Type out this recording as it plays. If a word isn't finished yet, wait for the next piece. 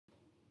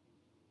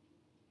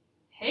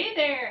Hey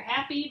there,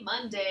 happy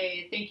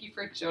Monday. Thank you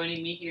for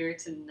joining me here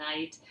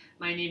tonight.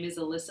 My name is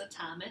Alyssa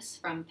Thomas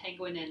from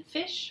Penguin and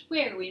Fish,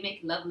 where we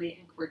make lovely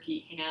and quirky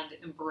hand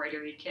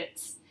embroidery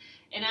kits.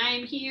 And I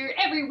am here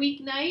every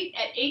weeknight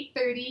at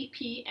 8:30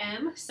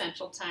 p.m.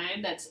 Central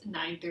Time. That's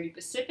 9:30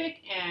 Pacific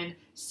and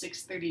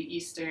 6:30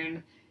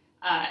 Eastern.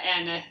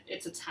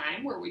 It's a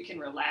time where we can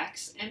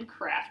relax and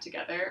craft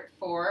together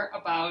for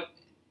about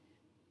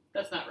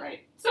that's not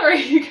right.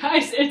 Sorry, you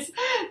guys. It's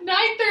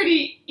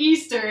 9:30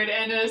 Eastern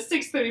and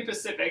 6:30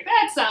 Pacific.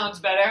 That sounds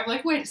better. I'm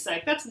like, wait a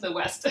sec, that's in the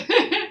West.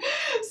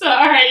 So,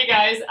 all right, you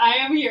guys, I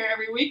am here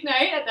every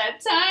weeknight at that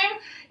time,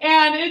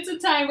 and it's a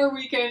time where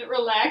we can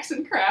relax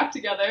and craft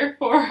together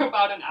for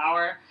about an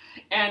hour.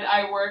 And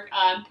I work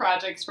on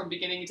projects from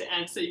beginning to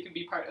end so you can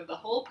be part of the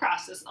whole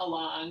process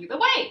along the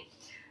way.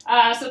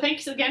 So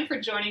thanks again for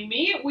joining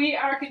me. We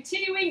are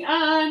continuing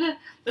on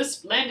the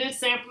Splendid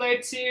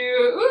Sampler 2.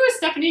 Ooh,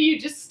 Stephanie, you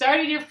just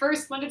started your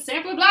first Splendid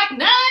Sampler block.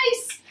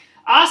 Nice!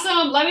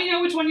 Awesome. Let me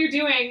know which one you're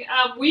doing.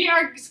 We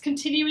are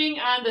continuing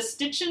on the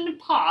Stitch and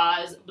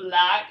Pause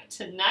block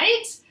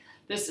tonight.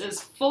 This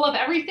is full of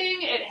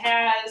everything. It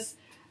has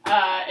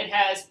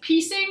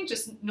piecing,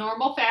 just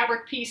normal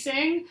fabric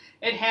piecing.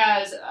 It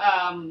has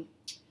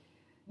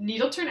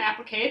needle turn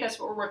applique, that's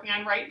what we're working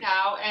on right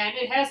now, and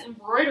it has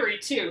embroidery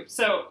too.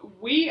 So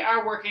we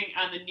are working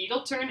on the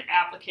needle turn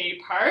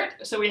applique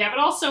part. So we have it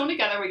all sewn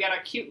together. We got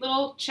our cute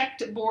little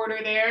checked border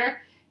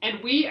there,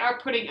 and we are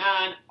putting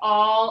on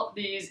all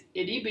these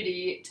itty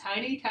bitty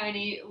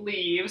tiny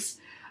leaves.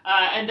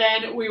 And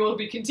then we will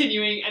be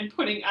continuing and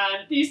putting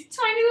on these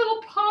tiny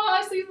little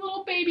paws, these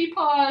little baby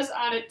paws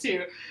on it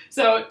too.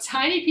 So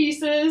tiny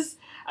pieces.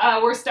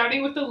 We're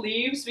starting with the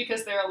leaves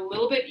because they're a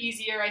little bit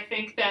easier, I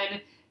think,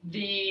 than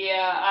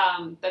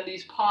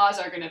these paws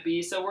are going to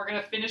be. So we're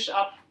going to finish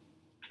up,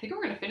 I think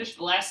we're going to finish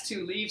the last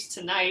two leaves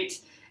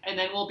tonight, and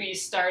then we'll be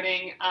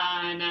starting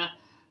on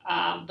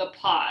the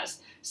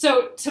paws.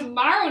 So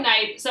tomorrow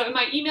night, so in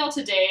my email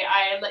today,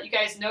 I let you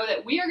guys know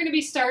that we are going to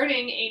be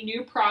starting a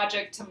new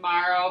project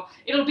tomorrow.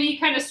 It'll be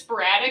kind of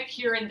sporadic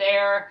here and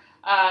there,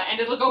 and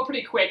it'll go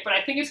pretty quick, but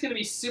I think it's going to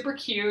be super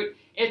cute.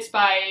 It's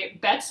by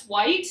Bets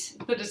White,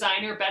 the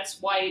designer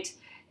Bets White,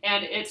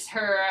 and it's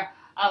her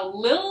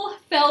Lil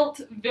Felt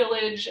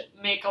Village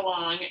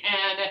make-along,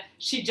 and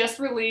she just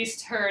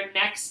released her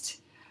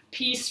next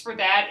piece for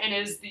that, and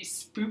is the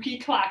Spooky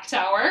Clock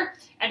Tower,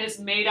 and it's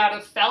made out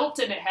of felt,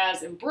 and it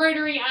has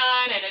embroidery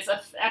on, and it's an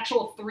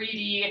actual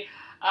 3D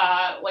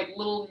like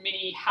little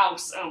mini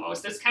house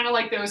almost. It's kind of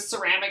like those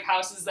ceramic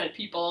houses that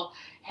people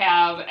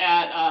have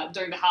at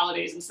during the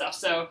holidays and stuff.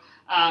 So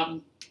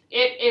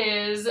it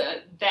is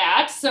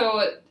that.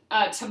 So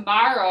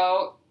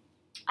tomorrow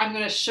I'm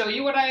going to show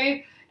you what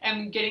I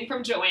am getting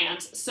from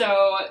Joann's.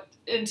 So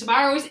in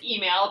tomorrow's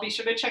email, be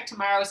sure to check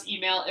tomorrow's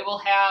email. It will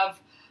have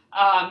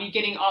me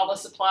getting all the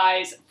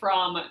supplies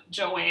from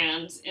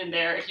Joann's in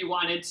there if you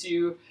wanted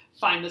to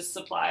find the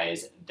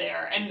supplies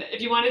there. And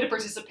if you wanted to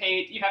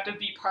participate, you have to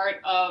be part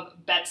of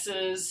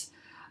Bets's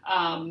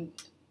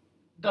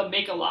the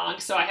make-along.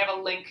 So I have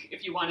a link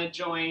if you want to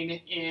join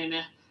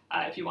in,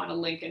 if you want to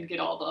link and get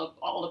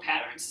all the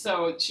patterns.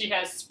 So she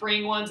has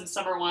spring ones and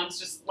summer ones,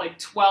 just like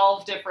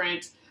 12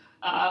 different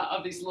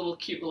of these little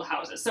cute little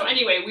houses. So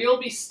anyway, we will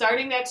be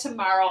starting that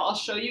tomorrow. I'll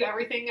show you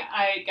everything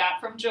I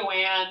got from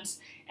Joann's,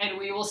 and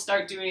we will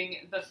start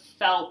doing the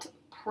felt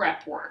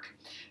prep work.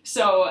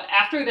 So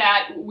after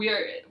that,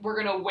 we're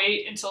gonna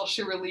wait until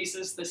she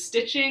releases the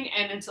stitching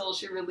and until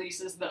she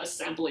releases the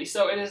assembly.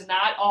 So it is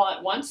not all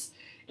at once.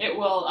 It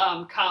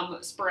will come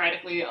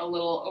sporadically a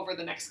little over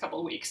the next couple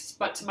of weeks.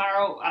 But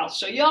tomorrow I'll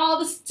show you all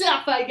the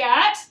stuff I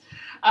got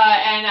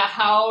and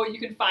how you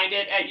can find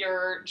it at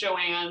your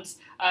Joann's.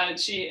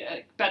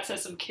 Bets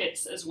has some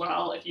kits as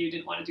well if you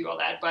didn't want to do all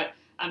that, but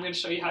I'm going to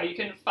show you how you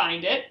can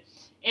find it.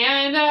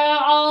 And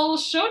I'll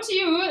show it to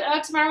you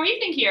tomorrow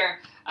evening here,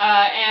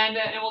 and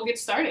we'll get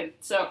started.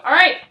 So, all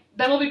right,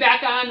 then we'll be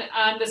back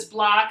on this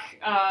block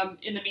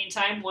in the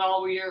meantime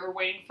while we are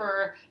waiting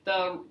for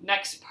the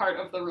next part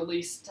of the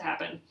release to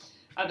happen.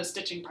 The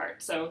stitching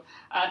part. So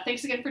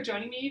thanks again for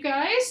joining me, you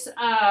guys.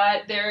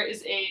 There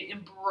is a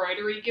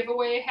embroidery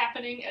giveaway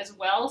happening as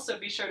well, so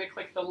be sure to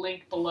click the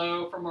link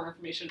below for more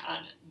information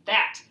on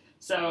that.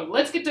 So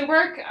let's get to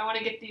work. I want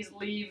to get these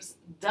leaves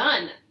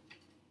done.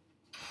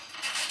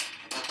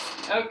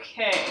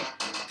 Okay,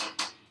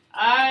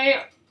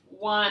 I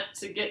want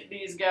to get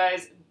these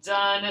guys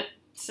done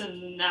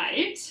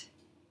tonight.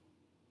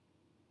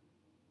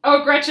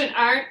 Oh, Gretchen,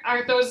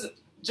 aren't those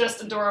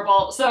just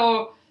adorable?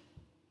 So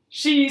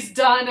she's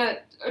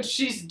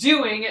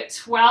doing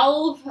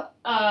 12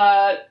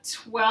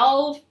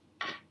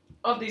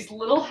 of these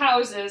little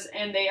houses,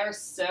 and they are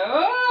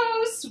so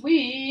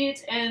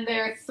sweet, and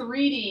they're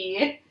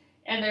 3D,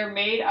 and they're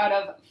made out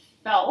of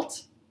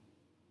felt.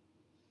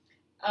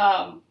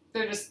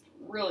 They're just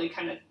really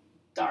kind of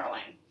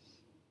darling.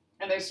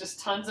 And there's just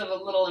tons of a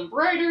little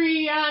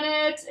embroidery on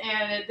it,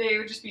 and they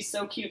would just be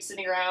so cute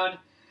sitting around.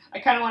 I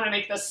kind of want to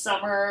make the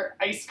summer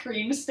ice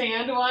cream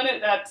stand one.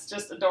 That's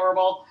just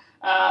adorable.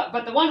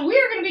 But the one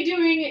we're going to be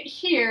doing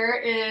here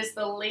is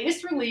the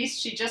latest release.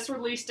 She just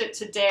released it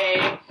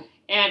today,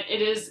 and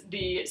it is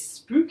the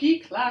Spooky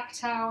Clock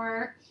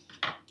Tower,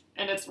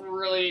 and it's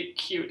really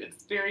cute.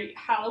 It's very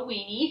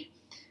Halloween-y.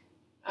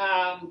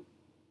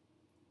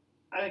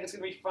 I think it's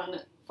going to be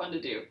fun to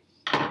do.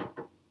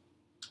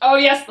 Oh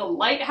yes, the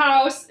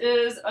lighthouse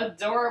is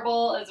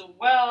adorable as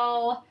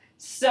well.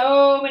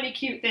 So many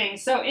cute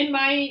things. So in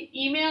my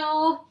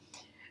email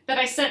that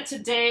I sent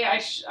today,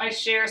 I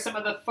share some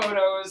of the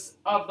photos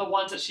of the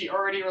ones that she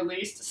already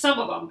released. Some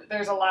of them.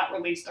 There's a lot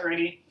released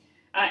already.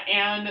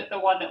 And the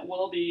one that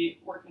we'll be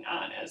working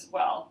on as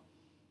well.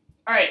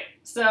 All right,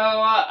 so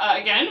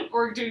again,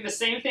 we're doing the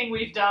same thing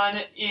we've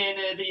done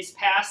in these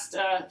past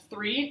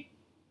 3.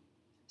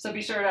 So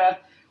be sure to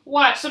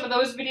watch some of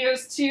those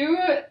videos too.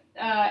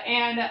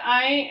 And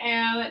I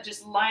am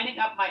just lining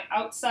up my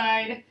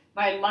outside,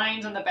 my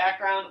lines on the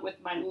background with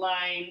my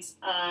lines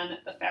on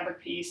the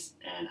fabric piece.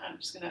 And I'm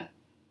just going to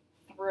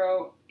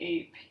throw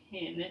a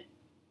pin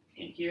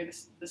in here.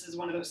 This is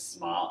one of those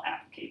small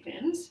applique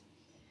pins.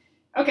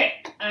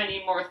 Okay, I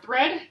need more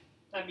thread.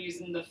 I'm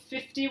using the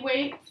 50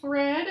 weight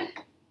thread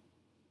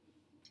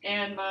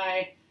and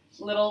my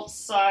little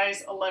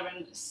size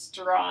 11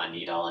 straw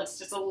needle. It's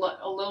just a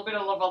little bit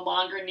of a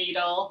longer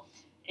needle,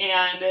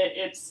 and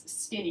it's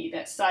skinny.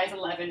 That size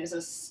 11 is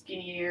a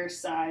skinnier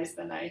size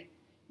than I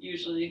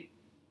usually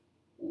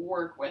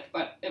work with,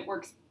 but it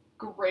works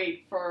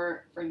great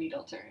for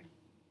needle turn.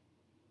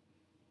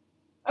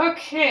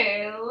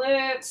 Okay,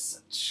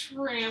 let's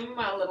trim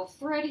my little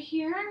thread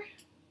here.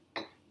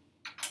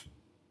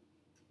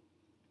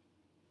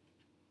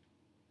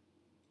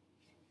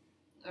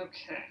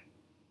 Okay,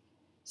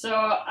 so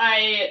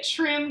I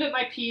trimmed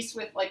my piece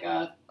with like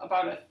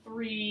about a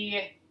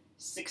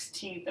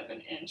 3/16 of an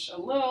inch, a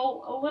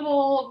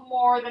little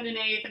more than an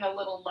eighth and a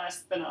little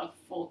less than a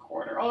full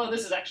quarter. Although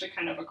this is actually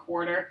kind of a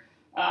quarter,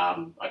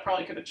 I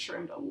probably could have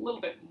trimmed a little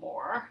bit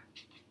more.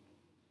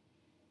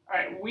 All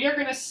right, we are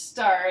going to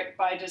start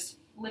by just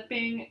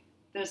flipping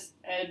this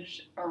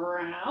edge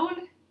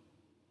around,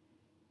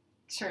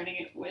 turning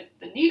it with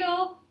the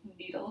needle,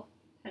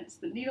 hence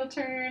the needle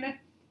turn.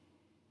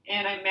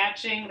 And I'm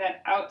matching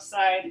that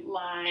outside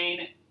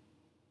line,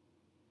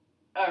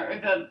 or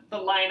the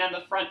line on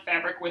the front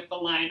fabric with the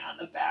line on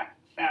the back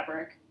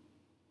fabric.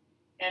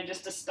 And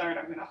just to start,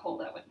 I'm going to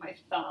hold that with my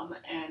thumb,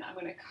 and I'm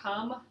going to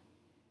come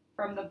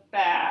from the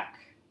back,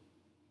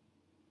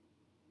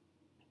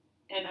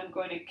 and I'm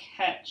going to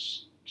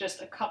catch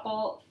just a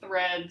couple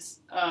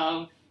threads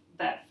of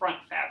that front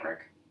fabric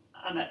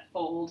on that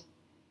fold.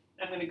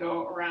 I'm going to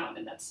go around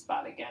in that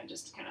spot again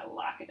just to kind of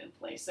lock it in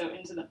place. So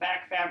into the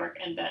back fabric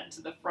and then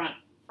to the front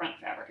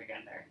fabric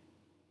again there.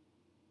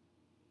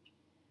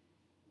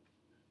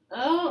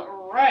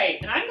 All right,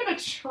 and I'm going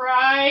to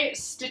try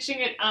stitching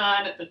it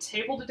on the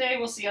table today.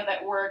 We'll see how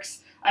that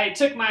works. I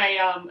took my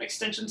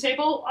extension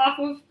table off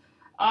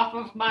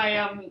of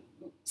my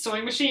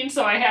sewing machine,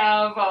 so I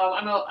have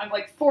I'm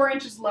like 4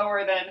 inches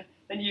lower than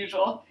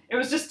usual. It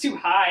was just too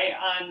high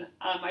on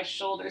my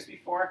shoulders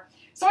before.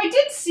 So I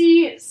did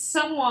see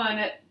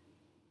someone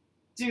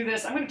do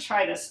this. I'm going to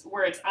try this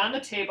where it's on the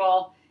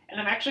table,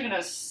 and I'm actually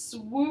going to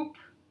swoop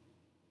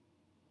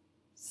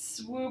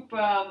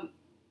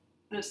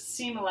the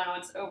seam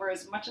allowance over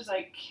as much as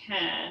I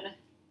can.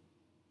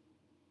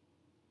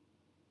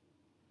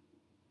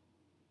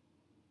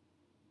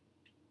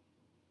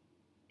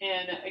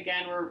 And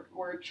again,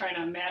 we're trying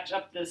to match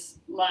up this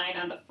line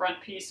on the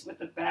front piece with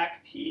the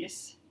back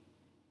piece,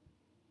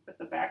 with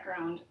the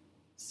background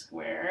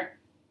square.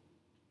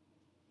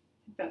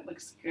 That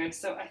looks good.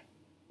 So I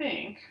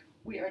think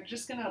we are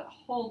just going to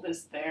hold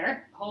this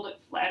there, hold it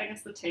flat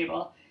against the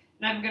table,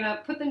 and I'm going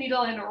to put the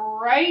needle in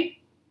right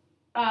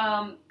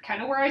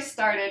kind of where I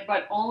started,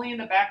 but only in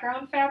the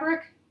background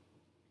fabric.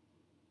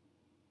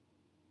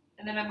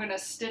 And then I'm going to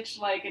stitch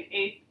like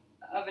 1/8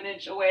 of an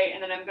inch away,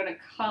 and then I'm going to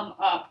come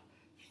up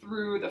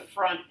through the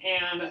front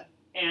and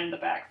the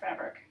back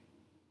fabric,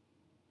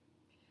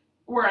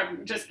 where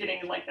I'm just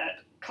getting like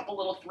that couple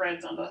little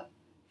threads on the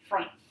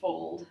front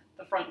fold,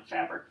 the front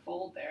fabric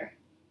fold there.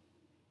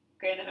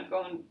 Okay, and then I'm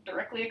going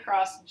directly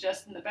across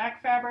just in the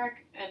back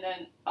fabric and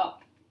then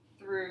up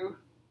through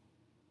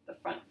the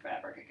front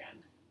fabric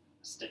again,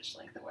 stitch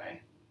length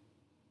away.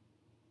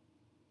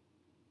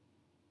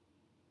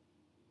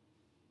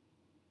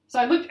 So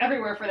I looked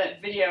everywhere for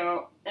that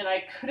video, and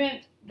I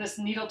couldn't, this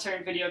needle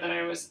turn video that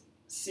I was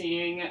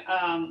seeing,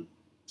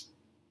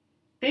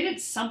 they did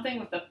something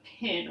with the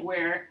pin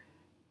where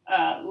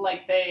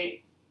like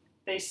they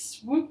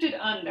swooped it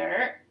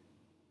under.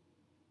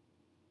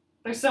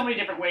 There's so many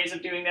different ways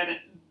of doing that,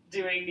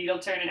 doing needle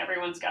turn, and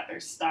everyone's got their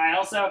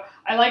style. So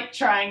I like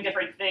trying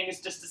different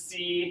things just to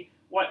see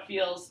what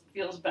feels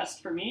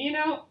best for me, you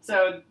know?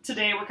 So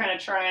today we're kind of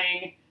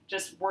trying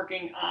just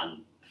working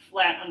on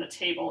flat on the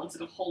table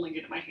instead of holding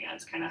it in my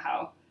hands, kind of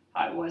how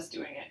I was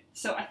doing it.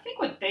 So I think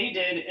what they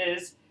did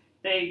is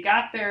they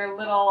got their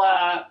little,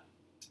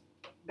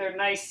 their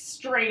nice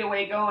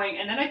straightaway going,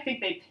 and then I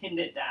think they pinned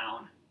it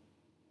down.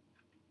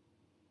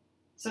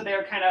 So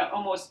they're kind of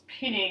almost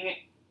pinning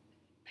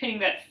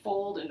that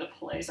fold into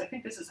place. I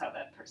think this is how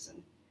that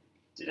person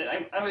did it.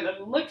 I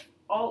looked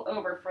all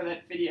over for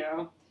that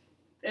video.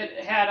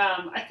 It had,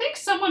 I think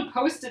someone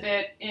posted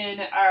it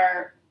in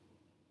our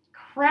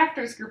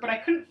crafters group, but I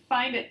couldn't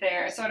find it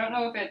there. So I don't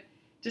know if it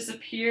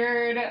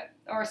disappeared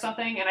or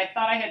something, and I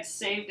thought I had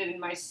saved it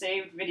in my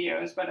saved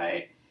videos, but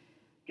I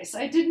guess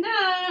I did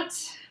not.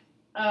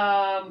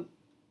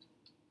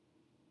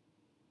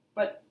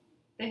 But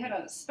they had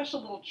a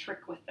special little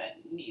trick with that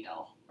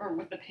needle, or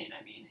with the pin,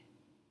 I mean.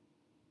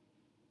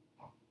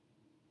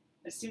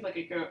 It seemed like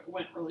it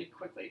went really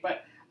quickly,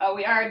 but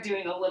we are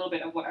doing a little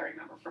bit of what I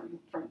remember from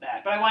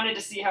that. But I wanted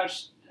to see how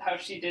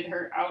she did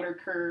her outer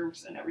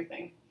curves and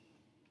everything.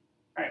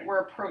 All right, we're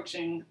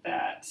approaching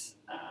that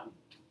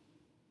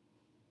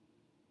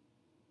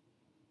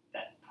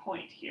that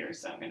point here,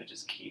 so I'm going to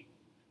just keep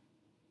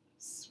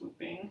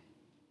swooping.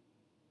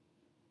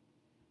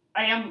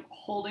 I am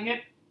holding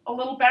it a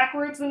little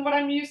backwards than what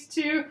I'm used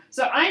to.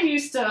 So I'm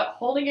used to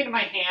holding it in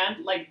my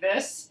hand like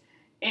this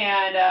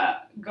and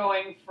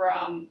going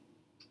from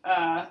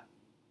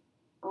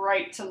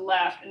right to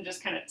left and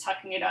just kind of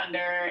tucking it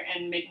under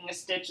and making a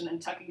stitch and then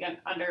tucking it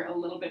under a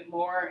little bit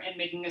more and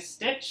making a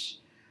stitch.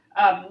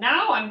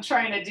 Now I'm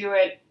trying to do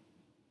it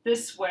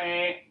this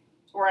way,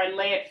 where I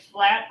lay it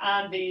flat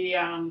on the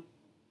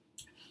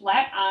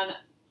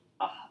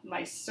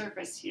my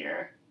surface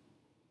here.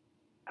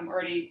 I'm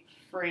already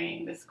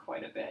fraying this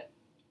quite a bit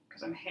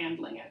because I'm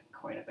handling it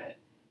quite a bit.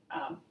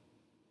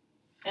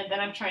 And then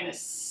I'm trying to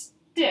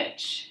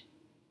stitch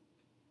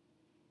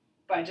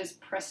by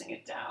just pressing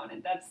it down,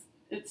 and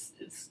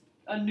it's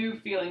a new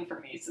feeling for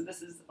me, so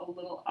this is a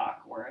little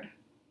awkward.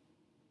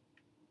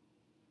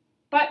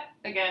 But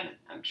again,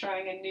 I'm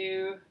trying a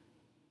new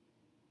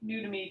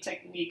to me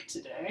technique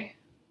today.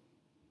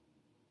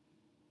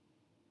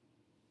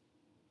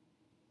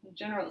 In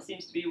general, it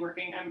seems to be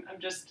working. I'm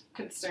just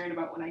concerned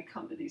about when I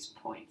come to these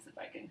points, if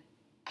I can,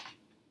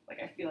 like,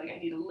 I feel like I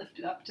need to lift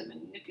it up to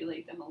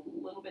manipulate them a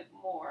little bit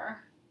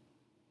more.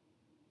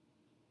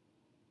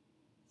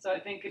 So I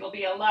think it'll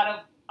be a lot of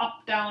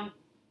up-down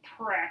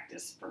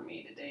practice for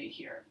me today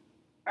here.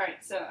 All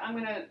right, so I'm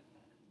gonna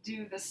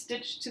do the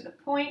stitch to the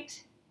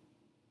point.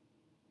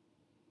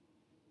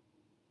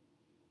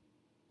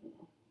 It's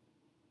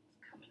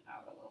coming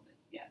out a little bit,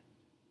 yeah.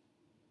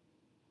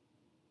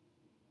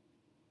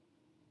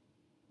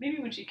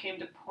 Maybe when she came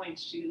to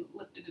points, she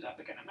lifted it up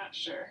again, I'm not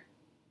sure.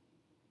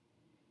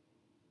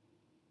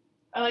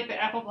 I like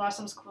the Apple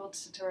Blossoms quilt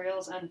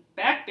tutorials on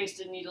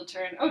back-basted needle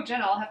turn. Oh,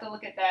 Jenna, I'll have to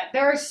look at that.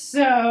 There are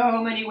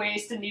so many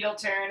ways to needle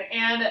turn,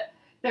 and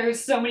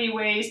there's so many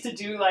ways to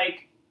do,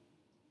 like,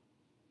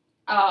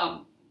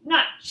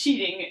 not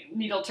cheating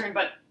needle turn,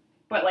 but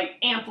like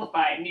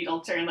amplified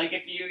needle turn. Like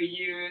if you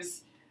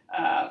use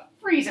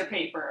freezer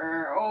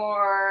paper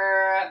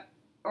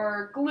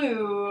or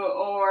glue,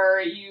 or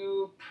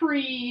you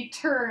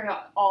pre-turn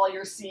all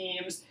your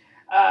seams.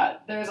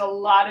 There's a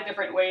lot of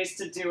different ways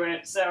to do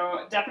it,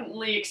 so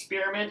definitely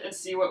experiment and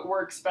see what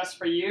works best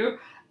for you.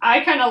 I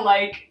kind of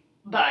like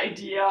the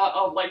idea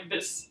of like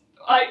this,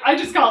 I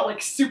just call it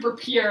like super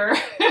pure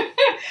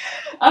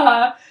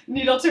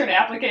needle turn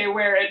applique,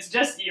 where it's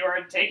just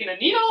you're taking a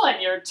needle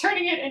and you're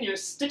turning it and you're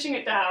stitching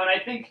it down. I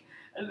think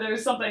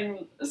there's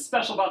something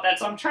special about that,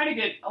 so I'm trying to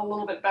get a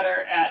little bit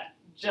better at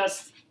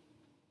just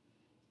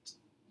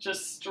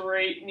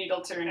straight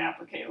needle turn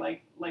applique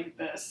like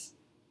this.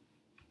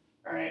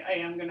 All right, I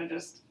am gonna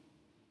just,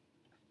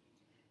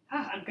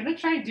 I'm gonna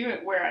try and do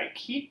it where I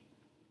keep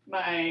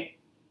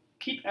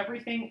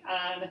everything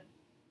on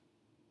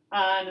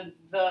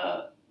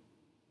the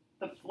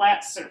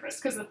flat surface.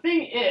 Because the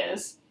thing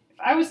is, if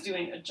I was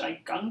doing a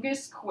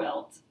gigungous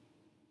quilt,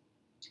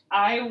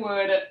 I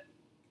would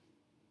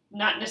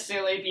not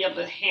necessarily be able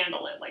to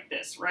handle it like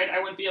this, right? I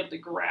wouldn't be able to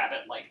grab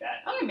it like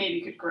that. I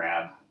maybe could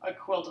grab a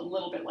quilt a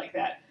little bit like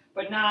that,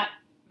 but not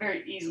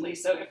very easily.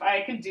 So if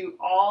I can do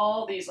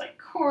all these like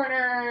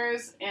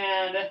corners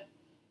and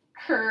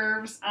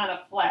curves on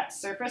a flat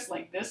surface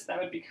like this, that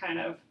would be kind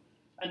of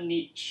a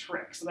neat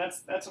trick. So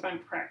that's what I'm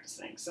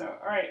practicing. So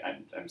all right,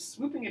 I'm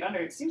swooping it under.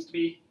 It seems to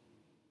be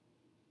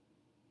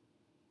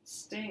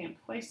staying in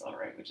place all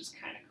right, which is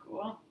kind of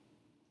cool,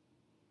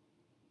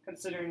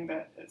 considering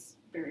that it's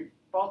very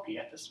bulky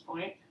at this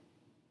point.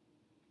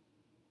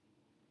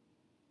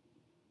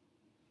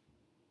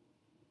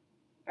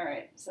 All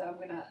right, so I'm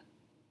gonna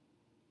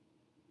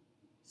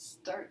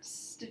start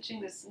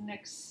stitching this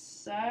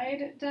next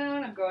side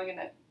down. I'm going in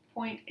that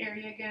point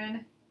area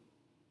again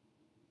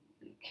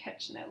and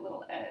catching that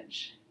little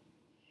edge.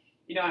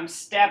 You know, I'm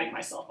stabbing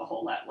myself a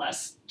whole lot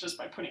less just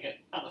by putting it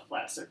on the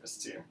flat surface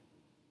too.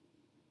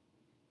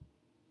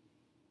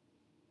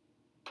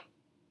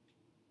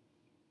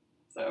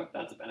 So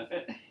that's a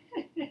benefit.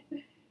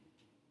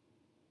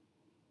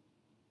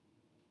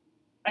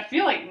 I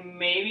feel like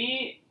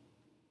maybe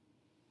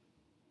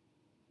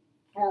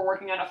for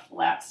working on a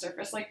flat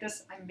surface like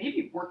this, I may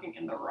be working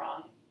in the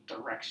wrong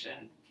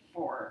direction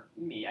for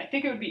me. I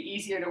think it would be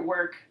easier to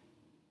work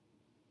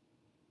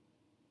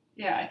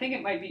Yeah, I think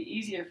it might be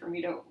easier for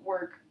me to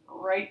work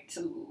right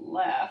to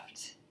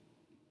left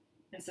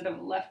instead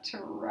of left to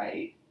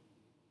right.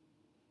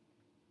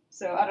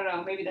 So I don't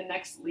know, maybe the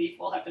next leaf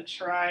we'll have to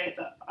try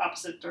the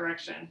opposite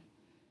direction.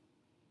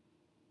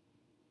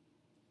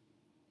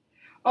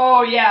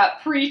 Oh yeah,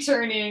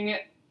 pre-turning.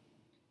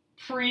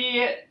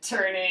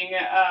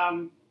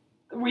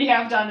 We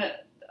have done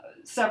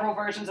several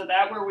versions of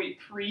that where we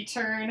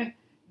pre-turn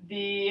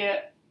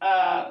the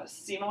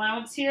seam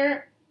allowance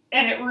here,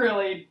 and it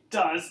really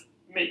does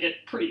make it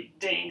pretty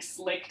dang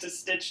slick to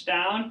stitch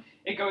down.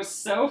 It goes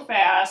so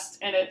fast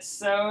and it's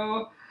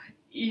so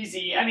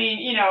easy. I mean,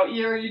 you know,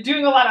 you're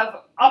doing a lot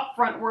of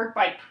upfront work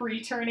by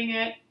pre-turning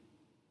it,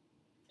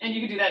 and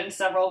you can do that in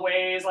several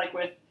ways, like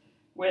with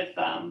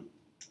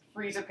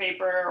freezer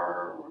paper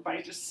or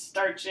by just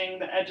starching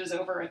the edges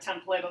over a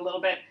template a little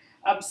bit.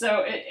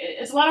 So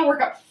it's a lot of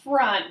work up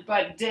front,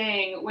 but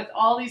dang, with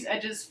all these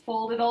edges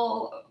folded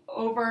all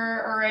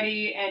over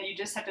already and you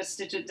just have to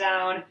stitch it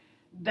down,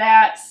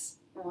 that's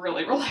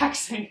really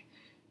relaxing.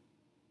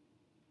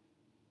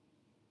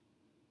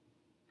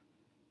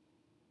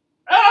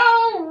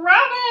 Oh,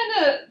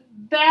 Robin!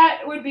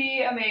 That would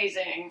be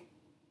amazing.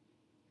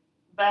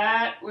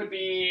 That would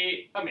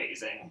be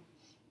amazing.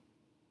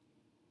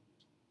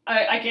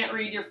 I can't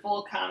read your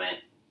full comment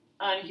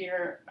on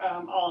here.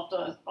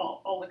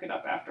 I'll look it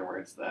up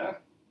afterwards though.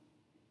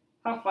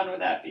 How fun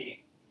would that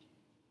be?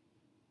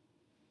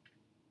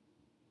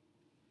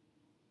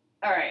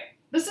 All right,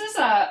 this is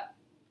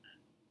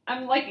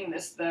I'm liking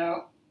this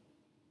though.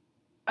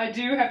 I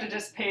do have to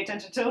just pay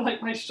attention to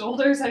like my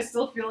shoulders. I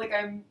still feel like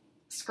I'm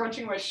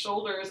scrunching my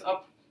shoulders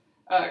up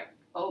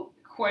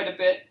quite a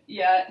bit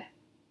yet.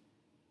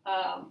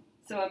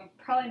 So I'm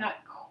probably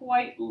not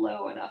quite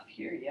low enough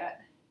here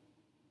yet.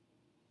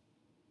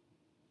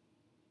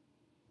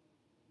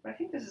 But I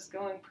think this is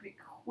going pretty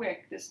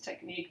quick, this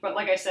technique. But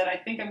like I said, I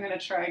think I'm going to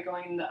try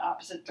going in the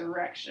opposite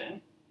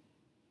direction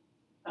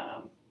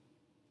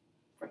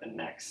for the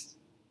next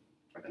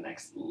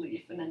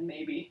leaf, and then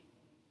maybe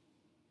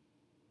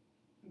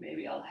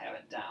I'll have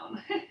it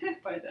down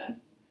by then.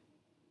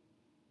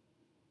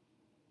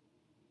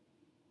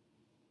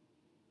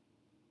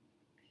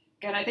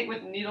 Again, I think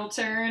with needle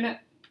turn,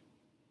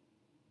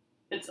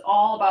 it's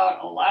all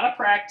about a lot of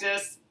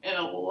practice and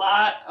a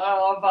lot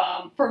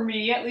of, for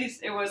me at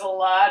least, it was a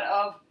lot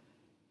of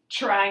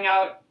trying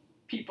out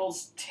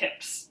people's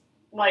tips.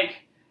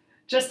 Like,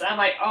 just on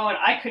my own,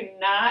 I could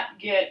not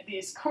get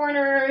these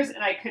corners,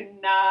 and I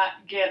could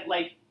not get,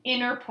 like,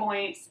 inner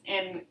points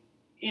and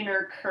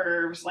inner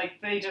curves.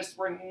 Like, they just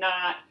were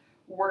not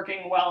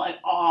working well at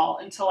all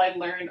until I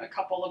learned a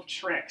couple of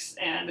tricks.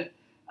 And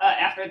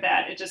after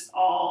that, it just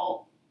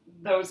all,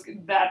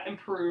 that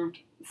improved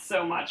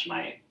so much,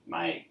 my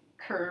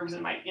curves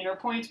and my inner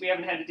points. We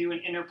haven't had to do an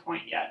inner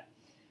point yet.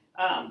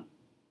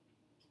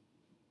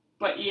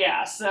 But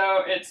yeah,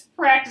 so it's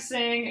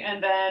practicing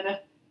and then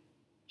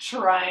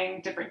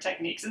trying different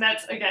techniques. And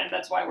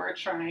that's why we're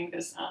trying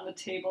this on the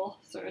table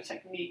sort of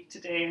technique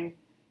today. And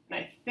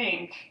I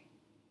think,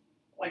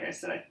 like I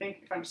said, I think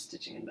if I'm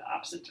stitching in the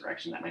opposite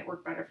direction, that might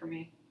work better for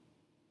me.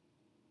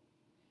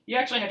 You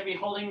actually have to be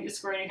holding the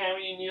square in your hand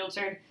when you needle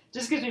turn.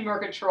 Just gives me more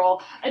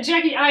control.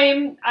 Jackie,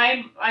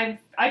 I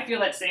feel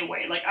that same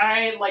way. Like,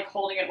 I like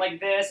holding it like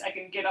this. I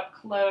can get up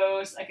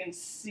close. I can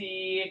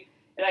see,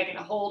 and I can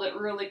hold it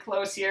really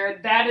close here.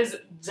 That is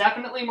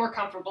definitely more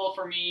comfortable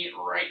for me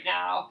right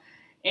now.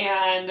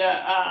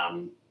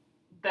 And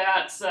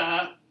that's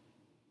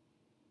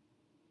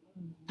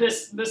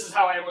this is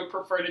how I would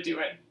prefer to do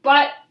it.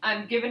 But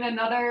I'm giving it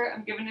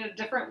a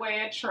different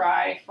way a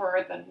try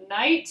for the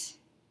night.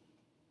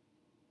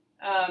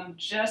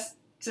 Just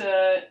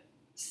to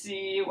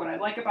see what I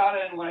like about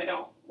it and what I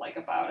don't like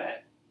about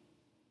it.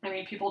 I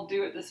mean, people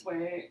do it this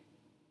way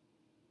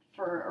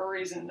for a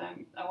reason.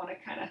 I want to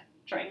kind of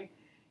try and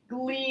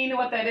glean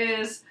what that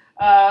is.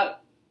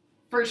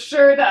 For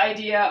sure, the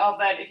idea of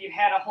that if you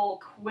had a whole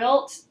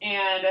quilt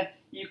and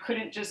you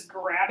couldn't just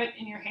grab it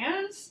in your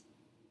hands,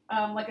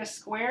 like a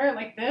square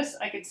like this,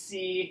 I could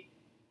see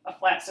a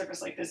flat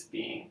surface like this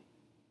being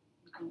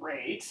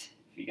great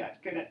if you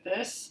got good at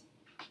this.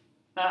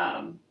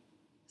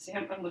 See,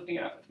 I'm lifting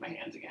it up with my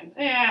hands again.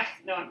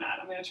 No, I'm not.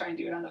 I'm going to try and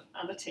do it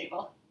on the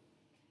table.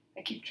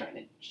 I keep trying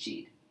to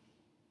cheat.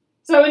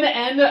 So in the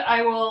end,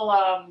 I will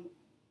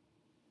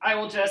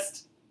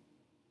just,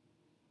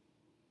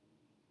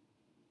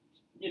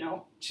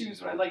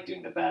 choose what I like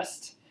doing the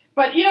best.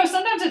 But,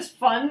 sometimes it's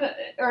fun,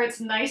 or it's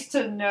nice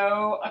to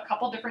know a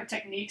couple different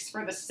techniques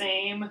for the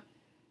same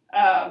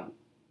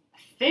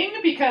thing,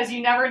 because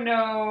you never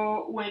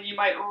know when you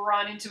might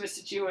run into a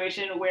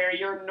situation where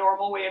your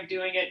normal way of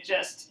doing it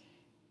just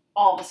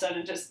all of a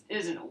sudden just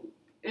isn't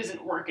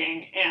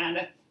working,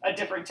 and a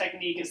different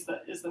technique is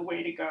the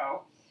way to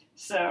go.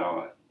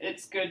 So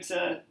it's good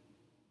to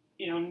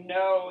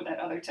know that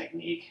other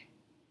technique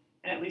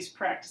and at least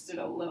practice it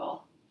a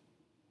little,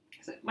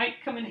 because it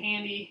might come in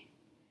handy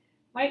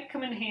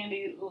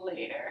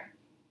later.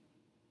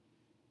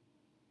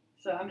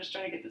 So I'm just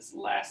trying to get this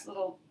last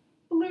little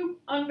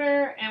loop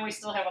under, and we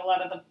still have a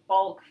lot of the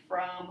bulk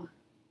from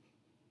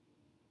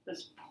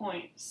this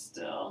point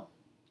still.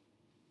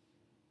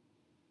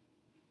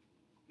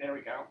 There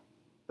we go.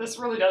 This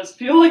really does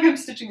feel like I'm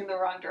stitching in the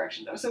wrong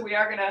direction though, so we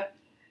are gonna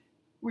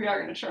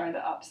try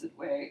the opposite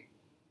way.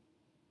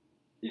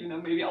 Even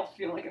though maybe I'll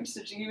feel like I'm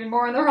stitching even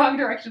more in the wrong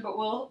direction, but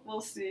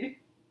we'll see.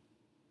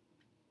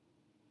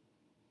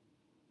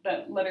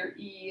 That letter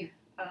E,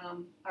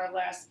 our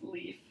last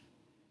leaf.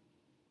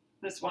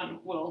 This one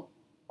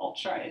I'll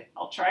try it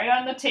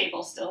on the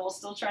table still. We'll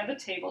still try the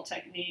table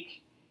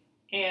technique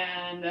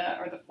and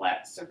or the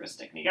flat surface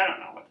technique. I don't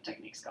know what the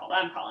technique's called.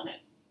 I'm calling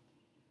it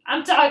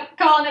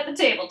the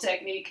table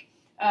technique.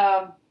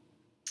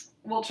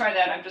 We'll try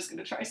that. I'm just going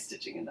to try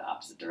stitching in the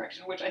opposite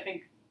direction, which I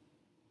think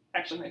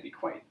actually might be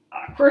quite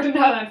awkward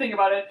now that I'm thinking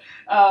about it.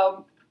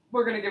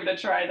 We're going to give it a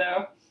try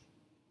though.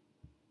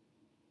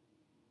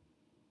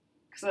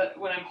 Because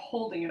when I'm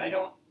holding it,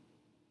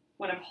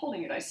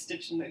 I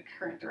stitch in the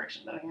current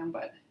direction that I am,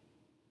 but I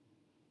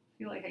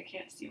feel like I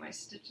can't see my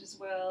stitches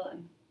well,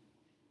 and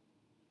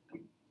I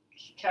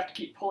have to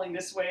keep pulling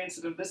this way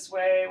instead of this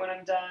way when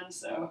I'm done,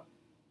 so.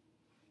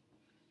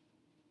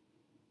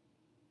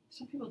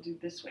 Some people do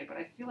this way, but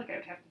I feel like I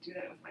would have to do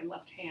that with my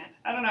left hand.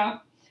 I don't know.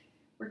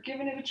 We're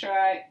giving it a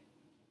try.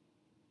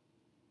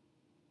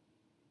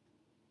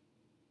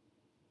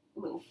 A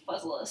little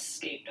fuzzle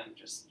escaped. I'm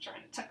just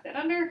trying to tuck that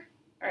under.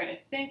 All right,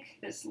 I think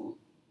this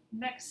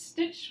next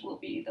stitch will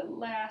be the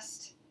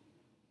last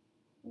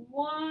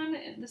one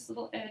in this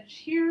little edge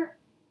here.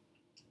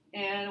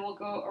 And we'll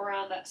go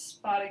around that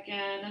spot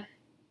again.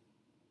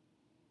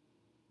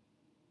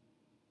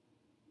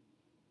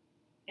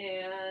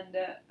 And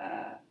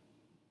that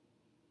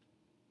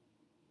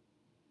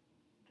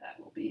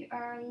will be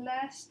our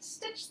last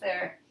stitch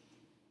there.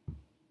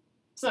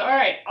 So, all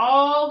right,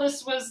 all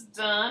this was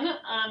done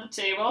on the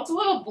table. It's a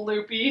little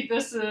bloopy.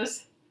 This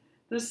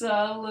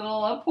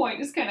little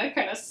point is kind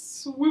of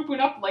swooping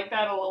up like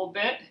that a little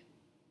bit.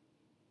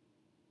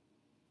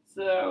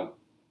 So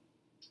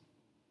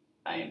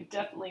I am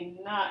definitely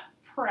not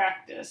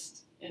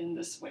practiced in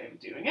this way of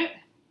doing it.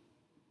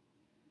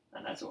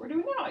 And that's what we're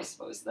doing now, I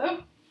suppose,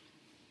 though.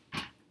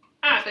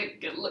 I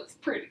think it looks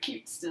pretty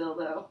cute still,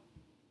 though.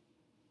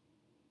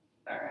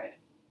 All right,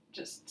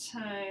 just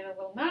tying a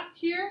little knot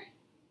here.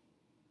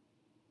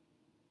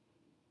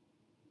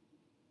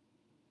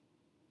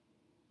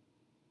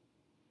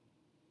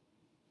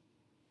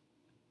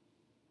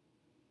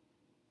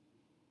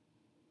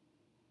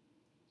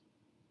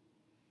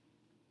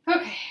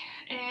 Okay,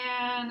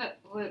 and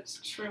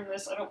let's trim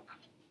this. I'm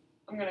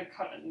gonna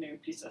cut a new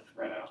piece of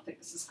thread. I don't think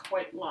this is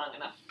quite long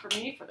enough for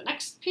me for the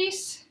next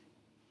piece.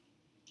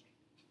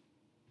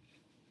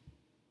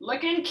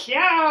 Looking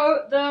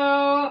cute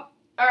though.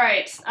 All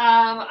right,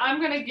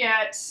 I'm gonna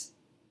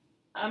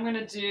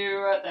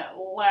do that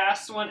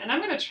last one, and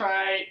I'm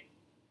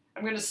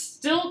gonna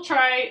still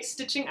try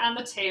stitching on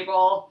the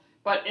table,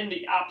 but in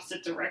the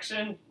opposite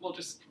direction. We'll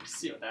just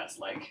see what that's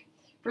like.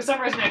 For some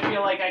reason, I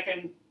feel like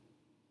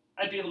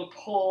I'd be able to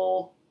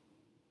pull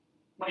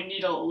my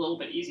needle a little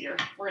bit easier.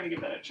 We're gonna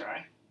give that a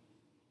try.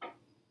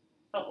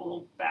 Felt a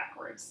little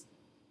backwards.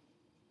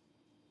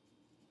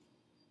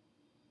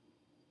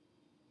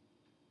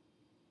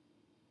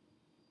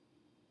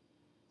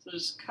 So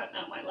just cutting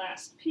out my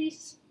last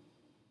piece.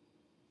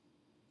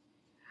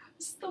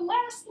 This is the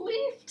last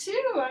leaf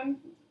too.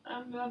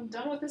 I'm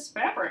done with this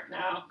fabric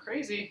now.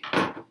 Crazy.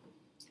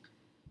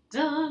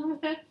 Done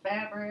with that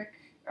fabric.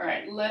 All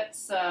right,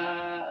 let's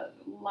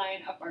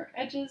line up our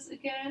edges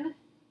again.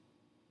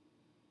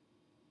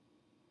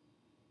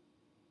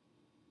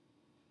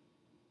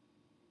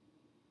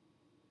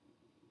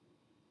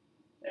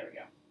 There we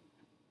go.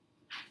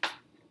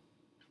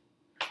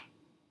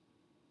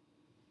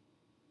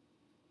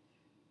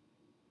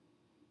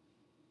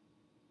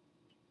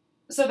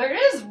 So there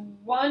is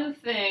one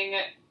thing,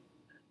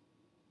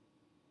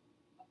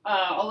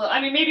 although, I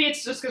mean, maybe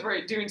it's just because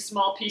we're doing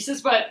small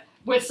pieces, but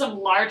with some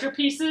larger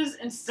pieces,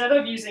 instead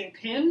of using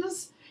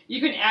pins, you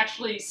can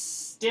actually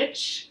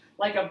stitch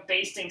like a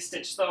basting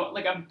stitch, so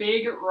like a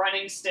big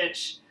running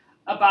stitch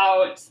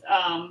about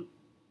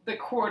the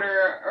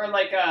quarter, or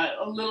like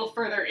a little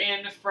further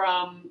in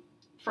from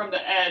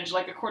the edge,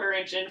 like a 1/4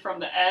 inch in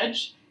from the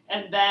edge,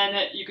 and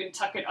then you can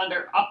tuck it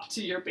under up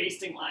to your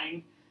basting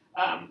line,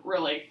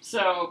 really.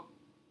 So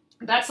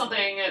that's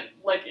something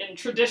like in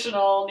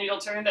traditional needle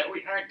turn that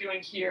we aren't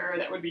doing here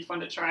that would be fun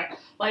to try.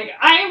 Like,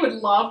 I would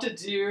love to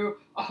do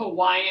a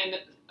Hawaiian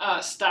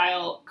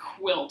style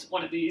quilt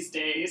one of these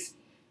days.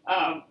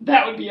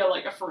 That would be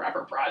like a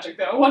forever project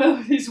though. One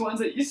of these ones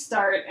that you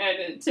start and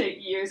it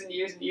take years and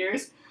years and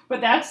years.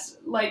 But that's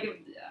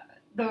like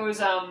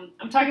those, I'm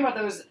talking about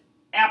those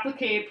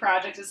applique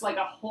projects. It's like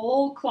a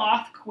whole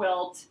cloth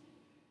quilt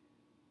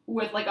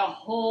with like a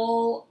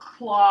whole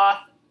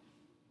cloth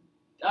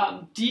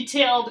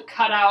detailed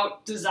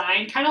cutout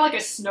design, kind of like a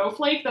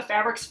snowflake. The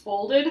fabric's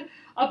folded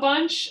a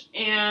bunch,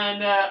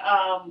 and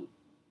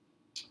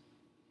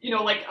you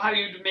know, like how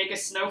you'd make a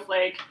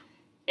snowflake,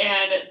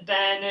 and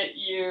then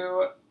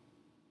you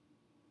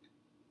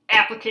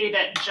applique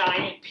that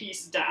giant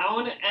piece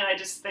down, and I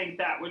just think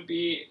that would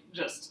be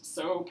just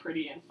so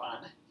pretty and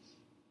fun.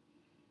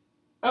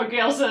 Oh,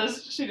 Gail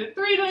says she did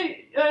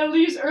 3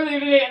 leaves earlier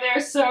today, and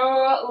they're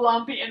so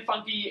lumpy and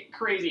funky,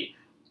 crazy.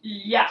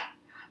 Yeah,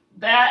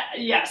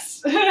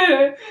 yes.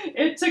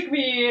 It took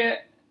me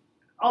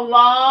a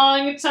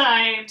long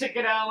time to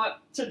get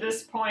up to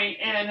this point,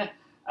 and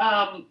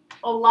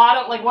a lot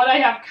of, like, what I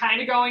have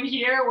kind of going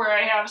here, where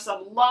I have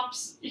some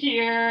lumps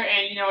here,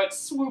 and, you know, it's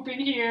swooping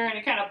here, and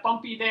it kind of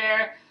bumpy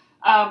there,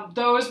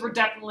 those were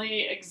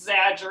definitely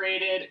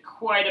exaggerated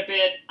quite a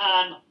bit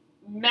on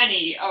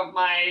many of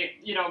my,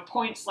 you know,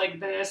 points like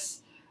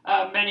this,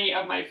 many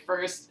of my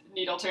first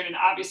needle turn, and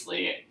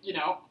obviously, you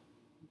know,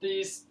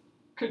 these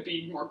could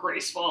be more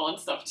graceful and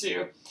stuff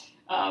too.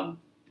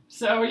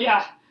 So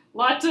yeah,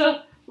 lot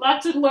to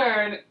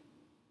learn.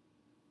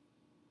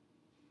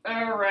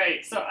 All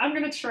right, so I'm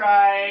gonna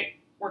try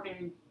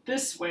working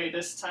this way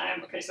this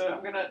time. Okay, so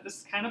this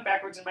is kind of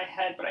backwards in my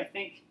head, but I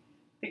think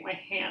my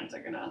hands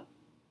are gonna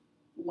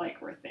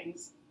like where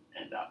things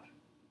end up.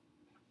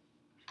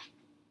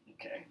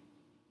 Okay,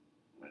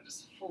 I'm gonna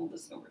just fold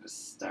this over to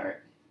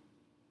start.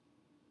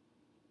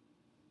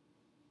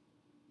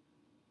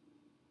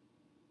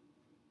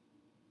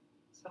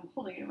 So I'm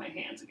holding it in my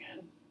hands again,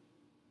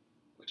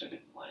 which I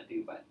didn't want to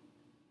do, but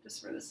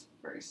just for this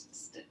first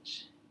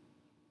stitch.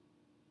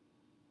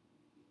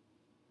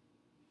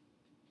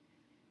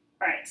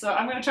 All right, so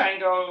I'm gonna try and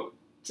go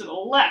to the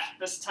left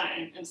this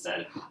time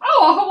instead.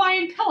 Oh, a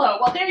Hawaiian pillow.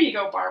 Well, there you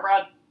go,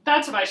 Barbara.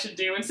 That's what I should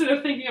do. Instead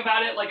of thinking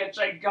about it like a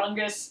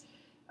gigungous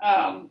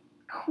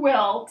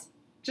quilt,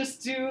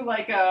 just do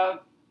like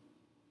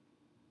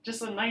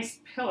just a nice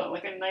pillow,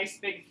 like a nice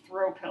big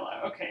throw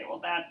pillow. Okay,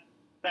 well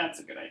that's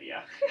a good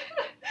idea.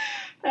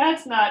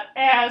 That's not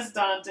as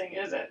daunting,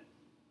 is it?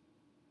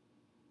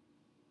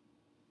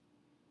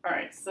 All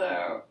right,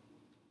 so,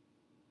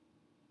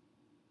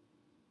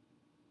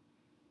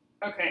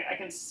 okay, I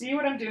can see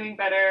what I'm doing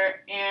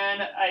better,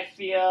 and I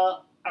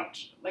feel,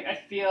 ouch, like I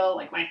feel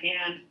like my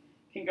hand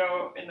can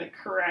go in the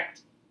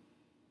correct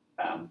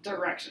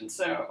direction.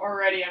 So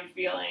already I'm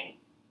feeling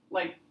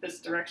like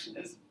this direction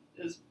is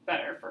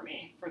better for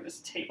me for this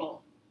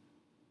table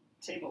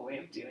way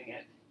of doing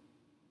it.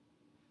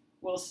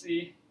 We'll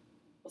see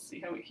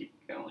how we keep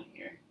going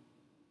here.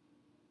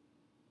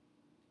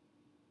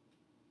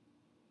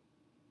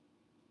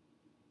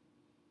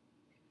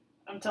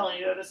 I'm telling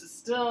you, this is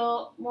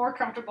still more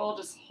comfortable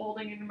just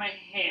holding it in my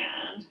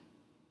hand,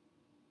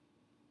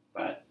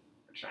 but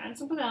we're trying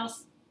something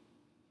else.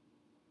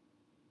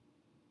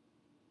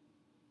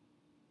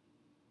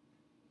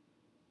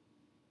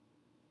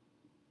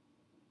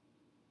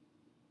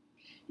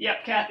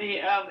 Yep, Kathy,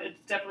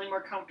 it's definitely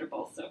more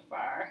comfortable so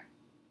far.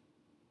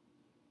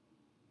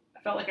 I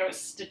felt like I was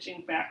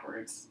stitching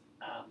backwards,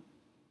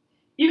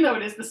 even though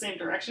it is the same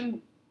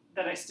direction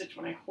that I stitch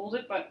when I hold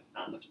it, but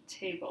on the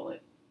table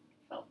it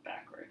felt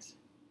backwards.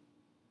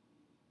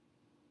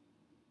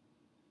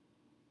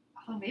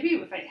 Although maybe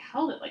if I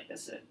held it like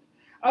this,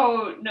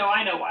 oh, no,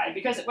 I know why.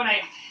 Because when I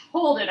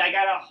hold it, I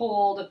gotta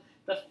hold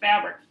the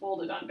fabric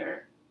folded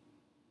under.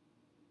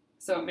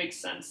 So it makes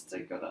sense to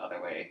go the other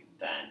way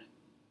then.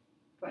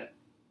 But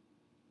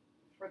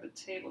for the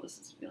table, this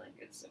is feeling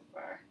good so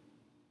far.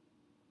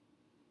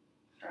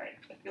 All right,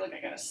 I feel like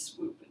I gotta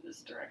swoop in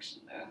this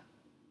direction though.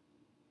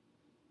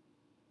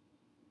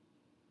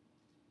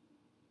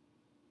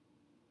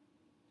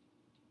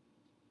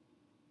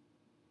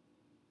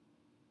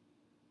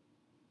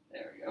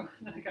 There we go.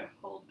 Then I gotta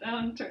hold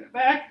down, turn it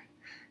back.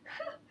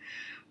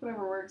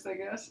 Whatever works, I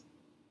guess.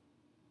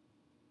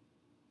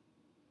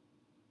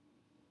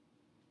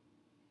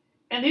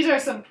 And these are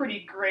some pretty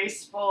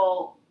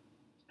graceful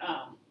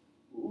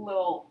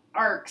little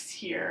arcs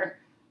here.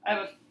 I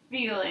have a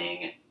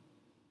feeling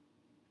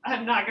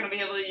I'm not going to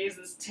be able to use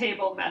this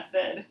table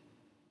method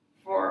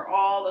for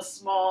all the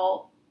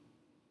small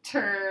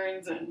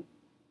turns and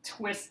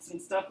twists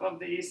and stuff of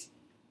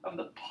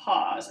the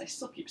paws. I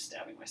still keep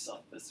stabbing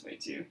myself this way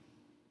too.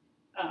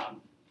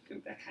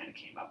 Ooh, that kind of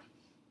came up.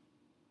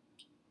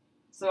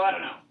 So I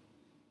don't know.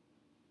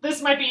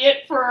 This might be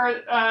it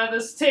for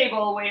this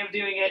table way of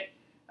doing it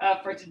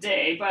for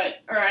today,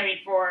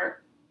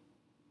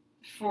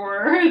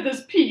 for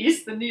this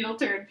piece, the needle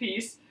turn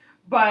piece.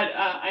 But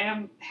I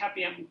am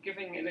happy I'm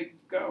giving it a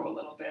go a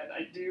little bit.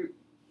 I do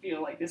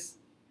feel like this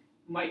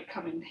might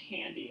come in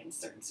handy in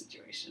certain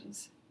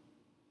situations.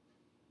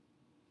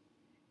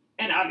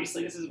 And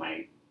obviously this is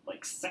my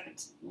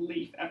second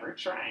leaf ever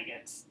trying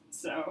it,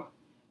 so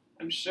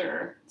I'm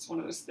sure it's one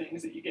of those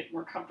things that you get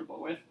more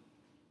comfortable with.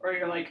 Or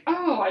you're like,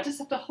 oh, I just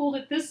have to hold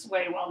it this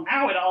way. Well,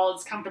 now it all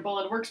is comfortable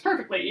and works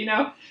perfectly, you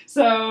know?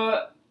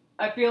 So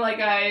I feel like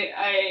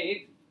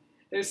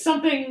there's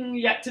something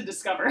yet to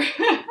discover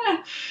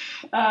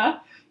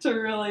to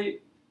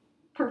really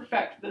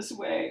perfect this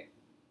way,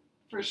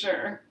 for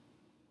sure.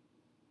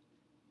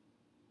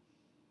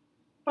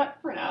 But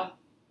for now,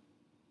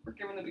 we're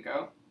giving it a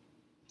go.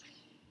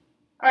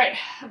 All right,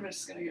 I'm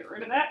just gonna get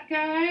rid of that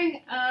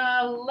guy.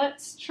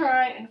 Let's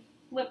try and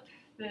flip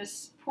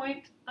this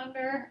point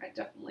under. I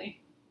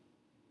definitely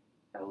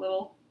have a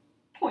little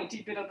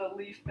pointy bit of the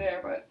leaf there,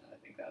 but I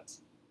think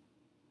that's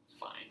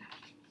fine.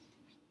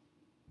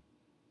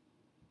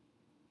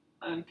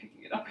 I'm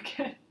picking it up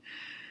again.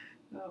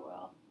 Oh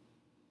well.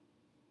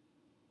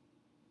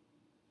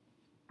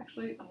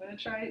 Actually, I'm going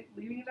to try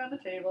leaving it on the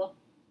table.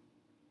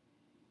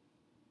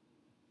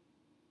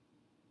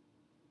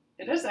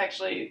 It is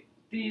actually,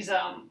 these,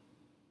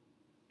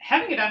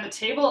 having it on the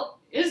table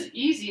is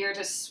easier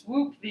to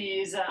swoop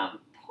these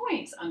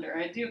points under,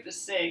 I do have to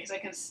say, because I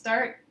can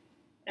start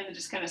and then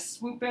just kind of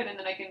swoop it, and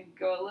then I can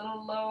go a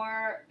little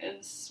lower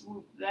and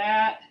swoop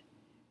that.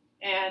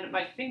 And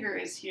my finger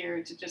is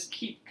here to just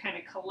keep kind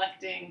of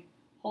collecting,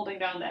 holding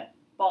down that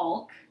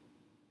bulk.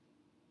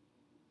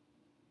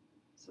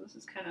 So this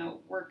is kind of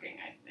working,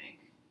 I think.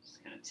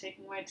 Just kind of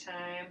taking my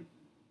time.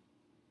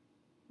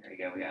 There we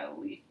go, we got a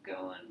leaf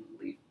going,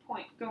 leaf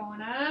point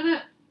going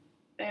on.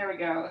 There we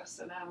go.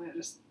 So now I'm going to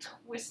just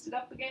twist it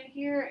up again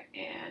here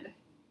and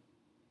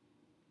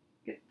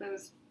get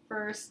those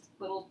first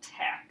little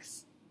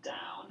tacks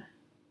down.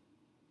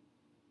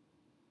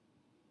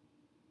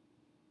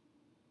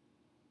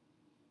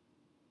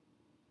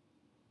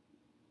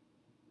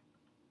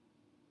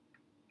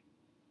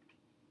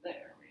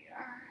 There we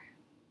are.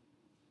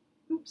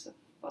 Oops, the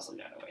fuzzle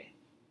got away.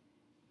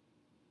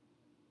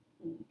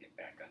 Get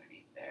back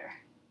underneath there.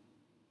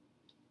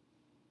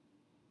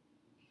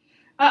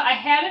 I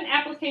had an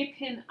applique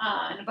pin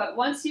on, but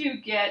once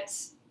you get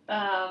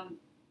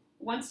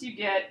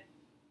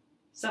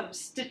some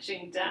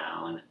stitching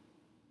down,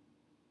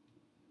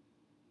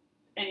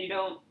 and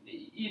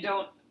you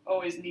don't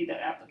always need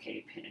that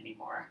applique pin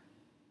anymore.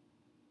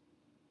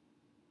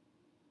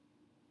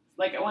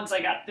 Like once I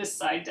got this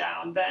side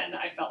down, then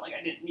I felt like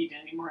I didn't need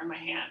it anymore in my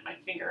hand. My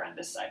finger on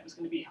this side was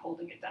going to be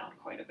holding it down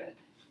quite a bit.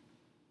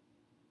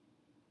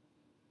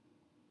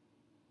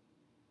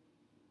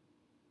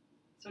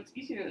 So it's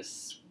easier to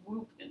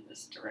swoop in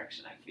this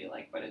direction, I feel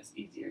like, but it's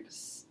easier to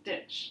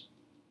stitch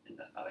in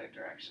the other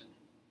direction.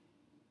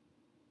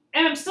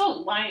 And I'm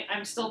still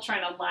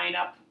trying to line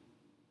up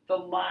the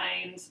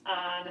lines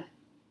on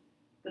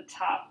the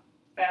top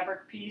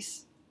fabric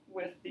piece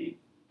with the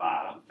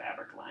bottom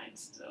fabric line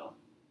still.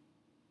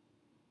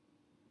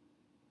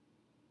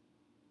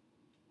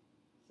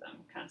 So I'm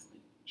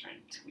constantly trying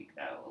to tweak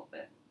that a little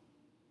bit.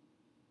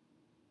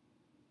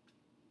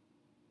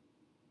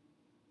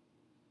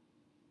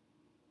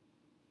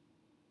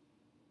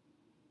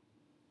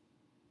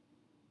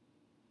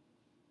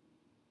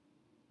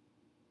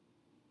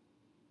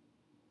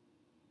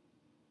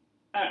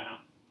 I don't know.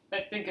 I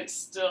think it's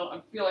still,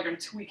 I feel like I'm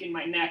tweaking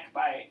my neck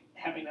by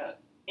having to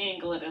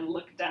angle it and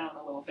look down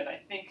a little bit. I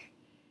think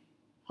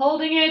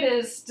holding it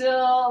is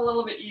still a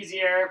little bit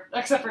easier,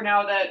 except for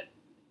now if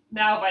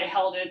I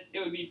held it, it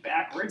would be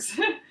backwards.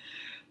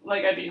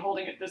 Like I'd be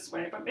holding it this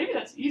way, but maybe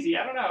that's easy.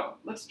 I don't know.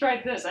 Let's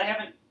try this. I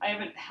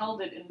haven't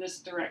held it in this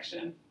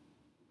direction.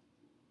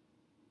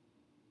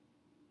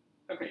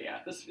 Okay, yeah,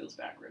 this feels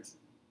backwards.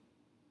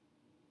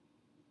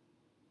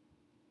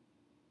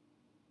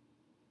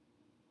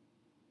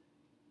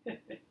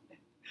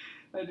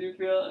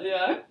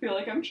 I feel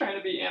like I'm trying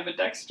to be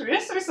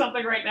ambidextrous or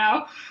something right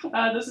now.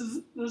 This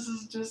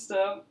is just,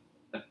 I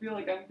feel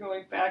like I'm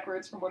going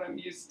backwards from what I'm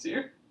used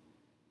to.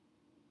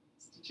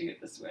 Stitching it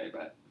this way,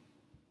 but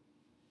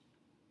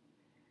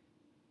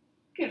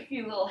get a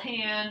few little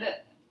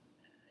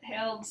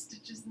held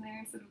stitches in there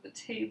instead of the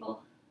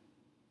table.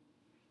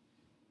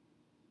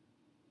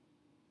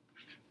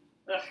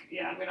 Ugh,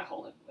 yeah, I'm gonna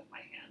hold it with my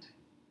hand.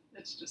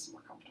 It's just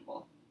more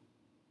comfortable.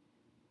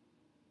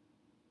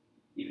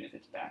 Even if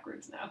it's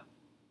backwards now,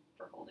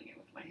 for holding it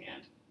with my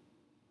hand.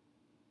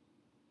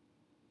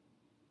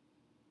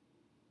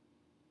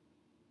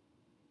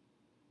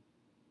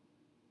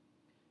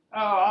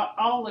 Oh,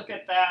 I'll look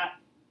at that.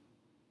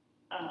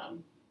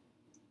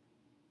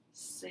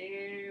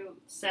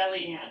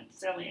 Sally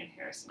Ann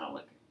Harrison.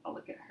 I'll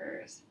look at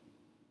hers.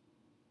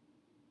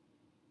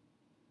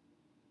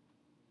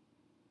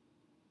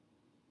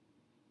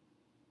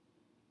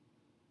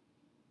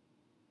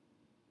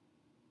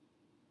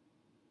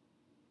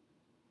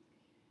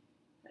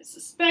 I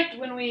suspect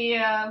when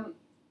we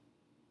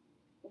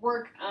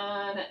work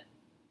on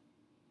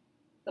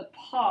the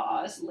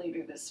paws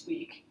later this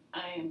week,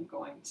 I am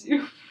going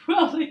to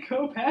probably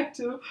go back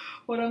to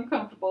what I'm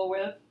comfortable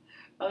with,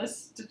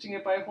 stitching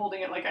it by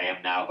holding it like I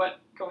am now,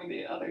 but going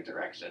the other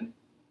direction.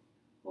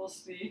 We'll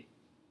see.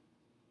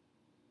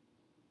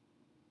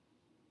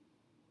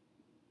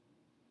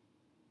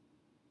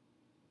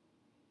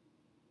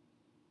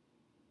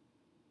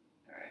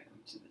 All right,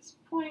 I'm to this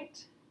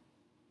point.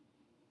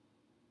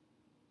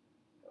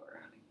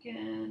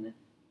 Again.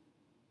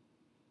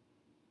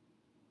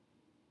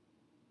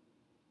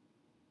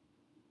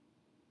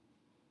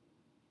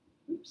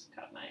 Oops,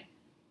 caught my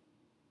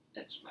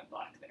edge of my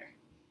block there.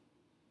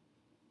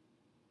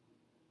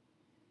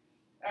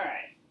 All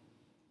right.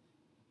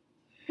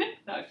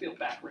 Now I feel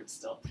backwards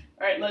still.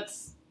 All right,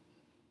 let's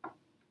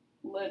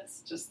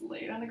just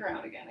lay it on the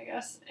ground again, I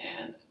guess,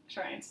 and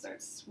try and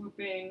start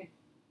swooping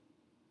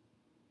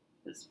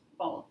this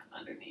bulk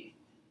underneath.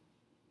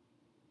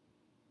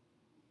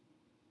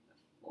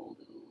 Fold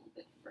it a little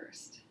bit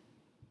first.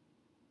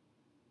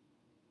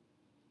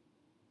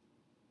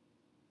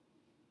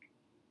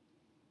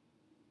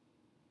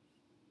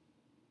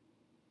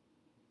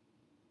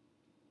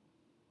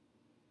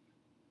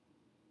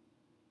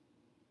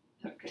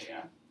 Okay,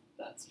 yeah,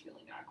 that's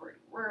feeling awkward.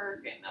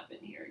 We're getting up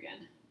in here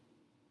again.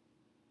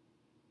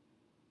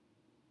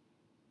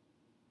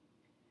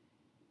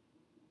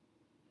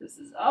 This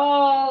is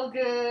all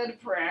good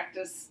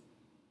practice.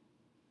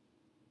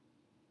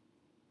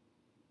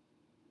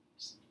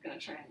 Just gonna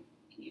try and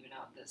even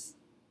out this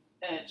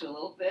edge a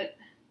little bit.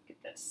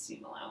 Get that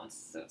seam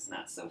allowance so it's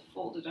not so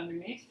folded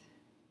underneath.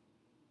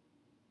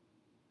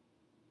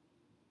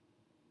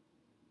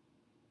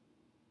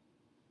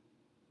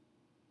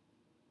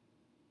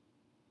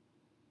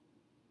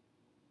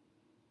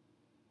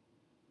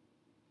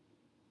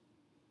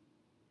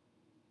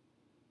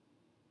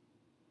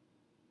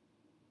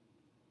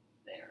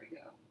 There we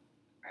go.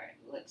 All right,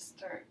 let's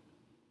start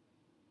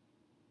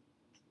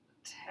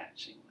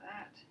attaching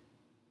that.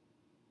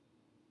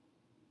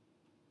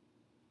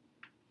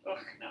 Oh,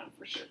 now I'm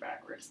for sure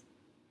backwards.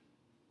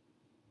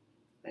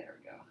 There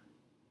we go.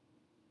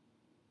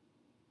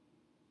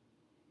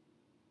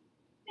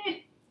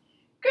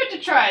 Good to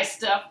try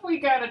stuff. We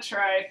gotta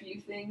try a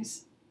few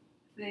things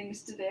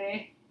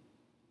today.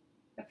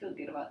 I feel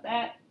good about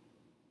that.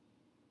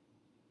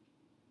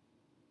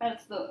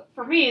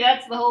 For me,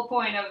 that's the whole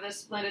point of this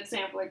Splendid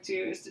Sampler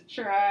too, is to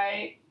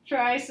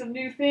try some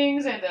new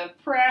things and to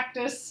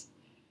practice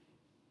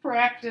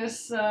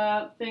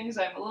things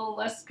I'm a little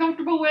less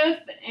comfortable with.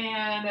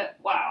 And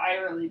wow, I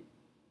really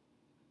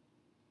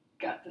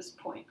got this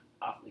point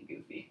awfully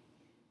goofy.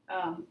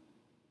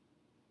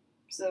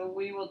 So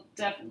we will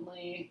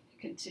definitely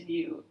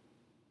continue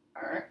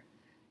our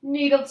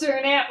needle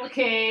turn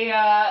applique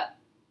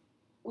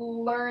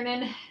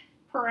learning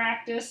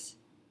practice.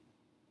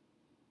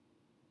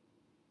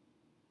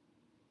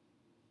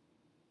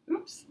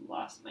 Oops,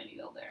 lost my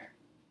needle there.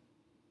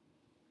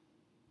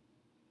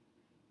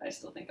 I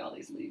still think all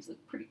these leaves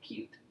look pretty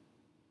cute.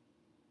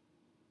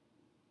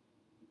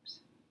 Oops.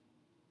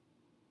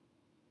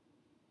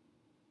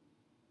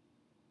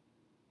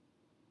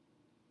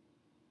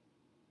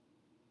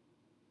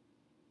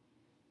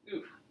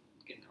 Ooh,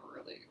 getting a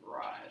really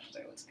raw edge, so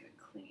let's get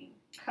a clean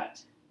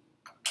cut.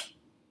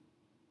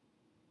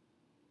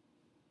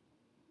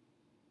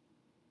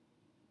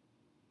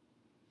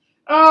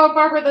 Oh,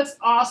 Barbara, that's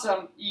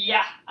awesome.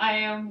 Yeah, I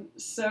am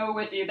so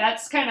with you.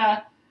 That's kind of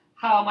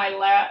how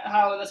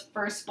how this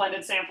first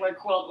Splendid Sampler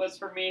quilt was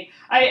for me.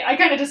 I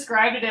kind of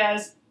described it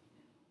as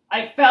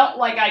I felt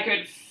like I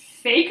could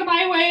fake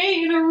my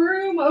way in a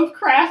room of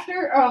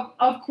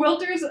of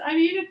quilters. I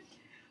mean,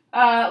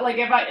 like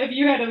if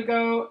you had to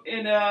go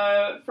in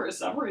for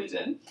some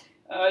reason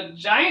a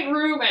giant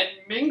room and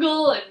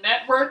mingle and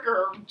network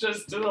or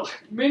just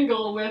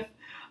mingle with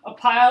a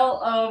pile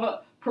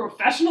of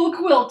professional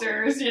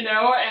quilters, you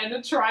know,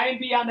 and try and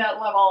be on that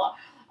level.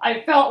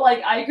 I felt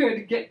like I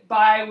could get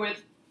by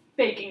with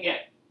faking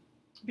it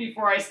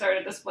before I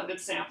started the Splendid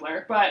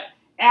Sampler, but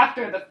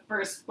after the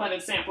first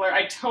Splendid Sampler,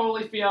 I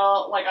totally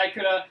feel like I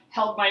could have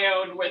held my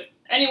own with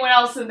anyone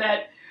else in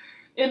that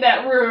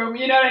room,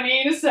 you know what I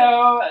mean?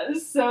 So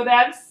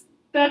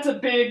that's a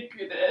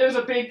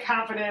big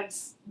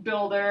confidence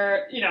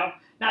builder, you know,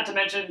 not to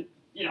mention,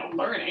 you know,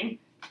 learning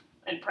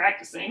and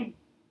practicing.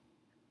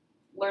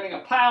 Learning a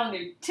pile of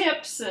new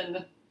tips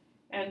and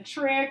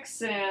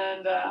tricks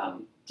and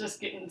just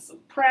getting some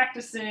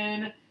practice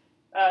in,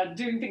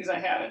 doing things I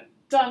haven't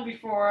done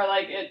before.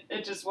 Like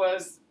it just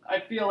was, I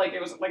feel like it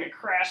was like a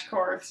crash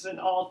course in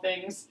all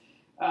things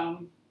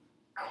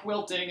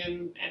quilting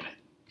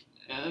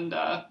and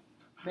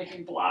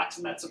making blocks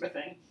and that sort of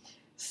thing.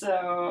 So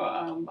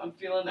I'm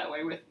feeling that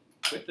way with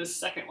this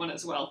second one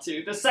as well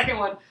too. The second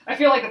one, I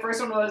feel like the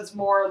first one was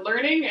more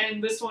learning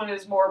and this one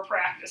is more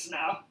practice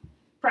now.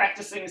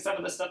 Practicing some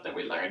of the stuff that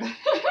we learned. All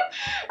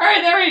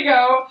right, there we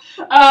go.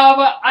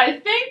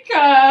 I think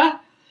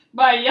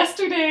my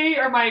yesterday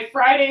or my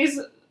Fridays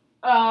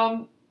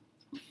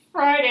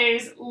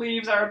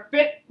leaves are a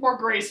bit more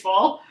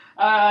graceful.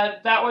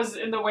 That was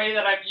in the way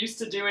that I'm used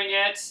to doing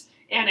it,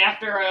 and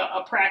after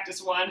a practice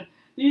one.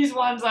 These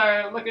ones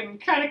are looking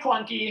kind of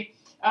clunky,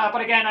 but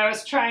again, I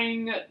was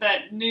trying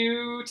that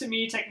new to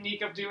me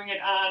technique of doing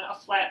it on a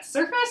flat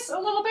surface a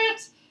little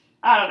bit.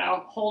 I don't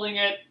know, holding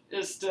it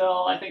is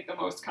still, I think, the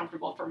most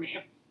comfortable for me.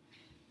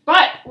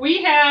 But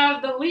we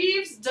have the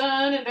leaves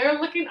done, and they're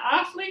looking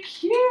awfully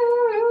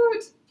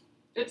cute.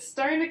 It's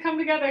starting to come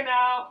together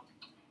now.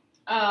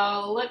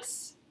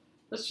 Let's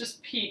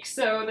just peek.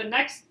 So the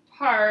next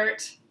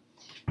part,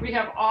 we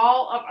have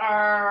all of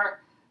our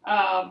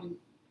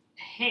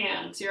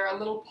hands here, our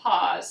little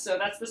paws. So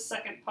that's the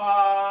second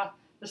paw,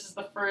 this is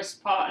the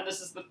first paw, and this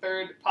is the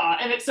third paw.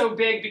 And it's so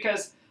big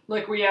because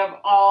look, we have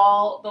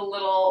all the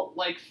little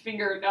like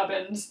finger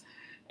nubbins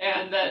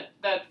and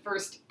that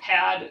first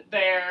pad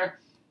there.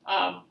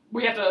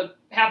 We have to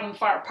have them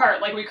far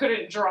apart. Like we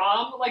couldn't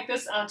draw them like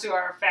this onto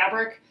our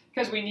fabric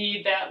because we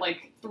need that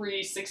like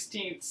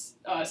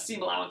 3/16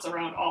 seam allowance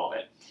around all of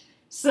it.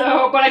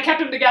 So, but I kept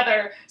them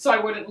together so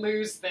I wouldn't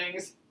lose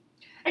things.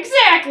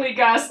 Exactly,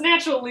 Gus.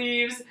 Natural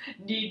leaves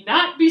need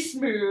not be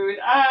smooth.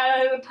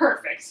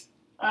 Perfect.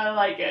 I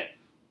like it.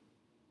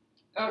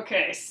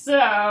 Okay, so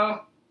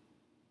I'm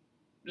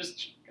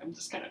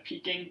just kind of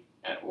peeking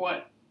at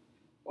what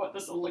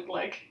this will look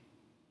like.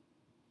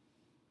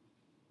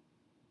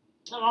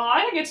 Oh,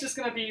 I think it's just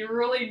going to be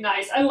really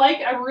nice. I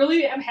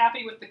really am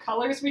happy with the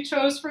colors we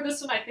chose for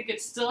this one. I think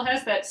it still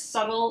has that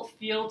subtle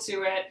feel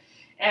to it.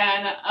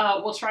 And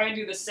we'll try and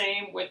do the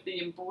same with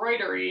the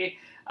embroidery.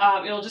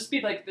 It'll just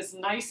be like this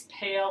nice,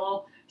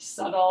 pale,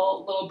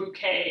 subtle little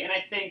bouquet. And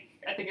I think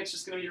it's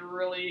just going to be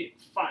really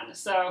fun.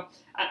 So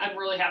I'm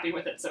really happy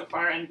with it so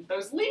far. And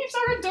those leaves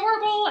are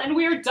adorable. And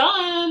we are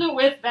done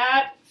with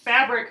that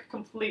fabric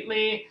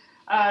completely.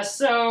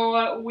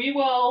 So we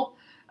will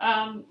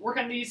work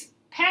on these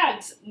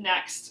pads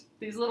next,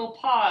 these little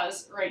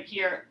paws right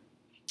here.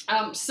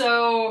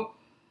 So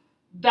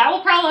that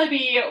will probably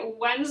be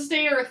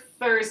Wednesday or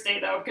Thursday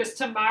though, because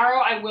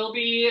tomorrow I will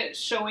be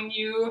showing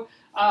you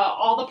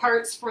all the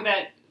parts for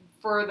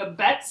the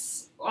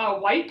Betts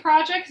White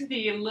project,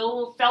 the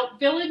little felt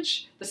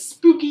village, the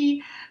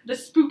spooky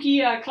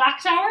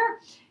clock tower,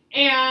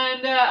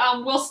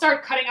 and we'll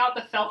start cutting out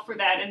the felt for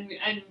that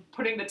and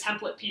putting the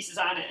template pieces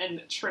on it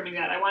and trimming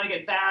that. I want to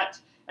get that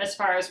as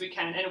far as we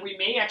can, and we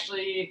may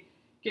actually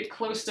get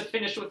close to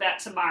finished with that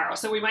tomorrow.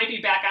 So we might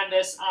be back on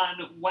this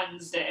on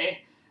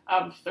Wednesday,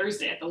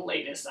 Thursday at the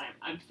latest,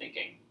 I'm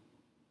thinking.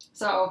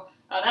 So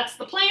that's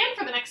the plan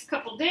for the next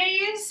couple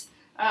days.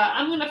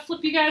 I'm going to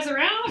flip you guys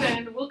around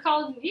and we'll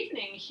call it an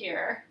evening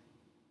here.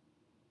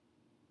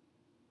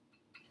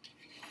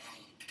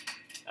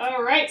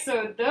 All right,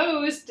 so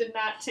those did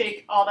not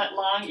take all that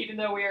long, even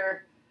though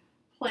we're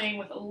playing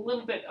with a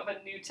little bit of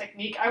a new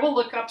technique. I will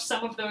look up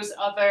some of those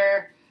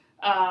other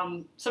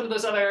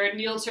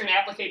needle turn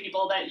applique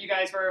people that you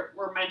guys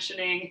were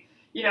mentioning.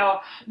 You know,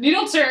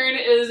 needle turn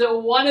is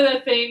one of the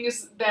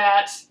things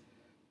that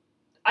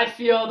I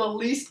feel the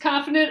least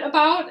confident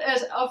about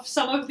of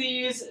some of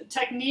these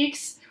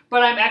techniques,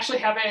 but I'm actually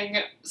having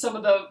some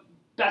of the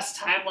best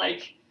time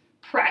like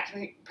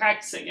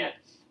practicing it.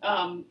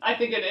 I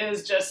think it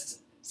is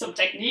just some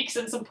techniques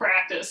and some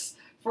practice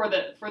for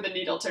the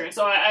needle turn.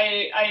 So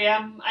I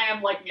am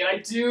liking it. I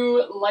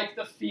do like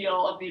the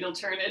feel of needle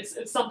turn.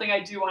 It's something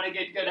I do want to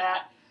get good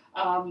at.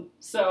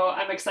 So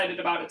I'm excited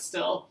about it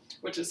still,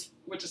 which is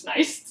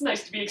nice. It's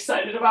nice to be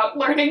excited about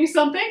learning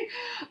something.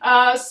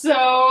 So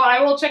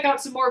I will check out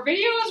some more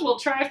videos. We'll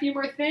try a few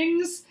more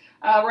things.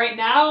 Right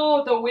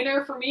now, the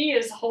winner for me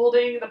is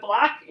holding the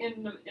block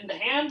in the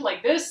hand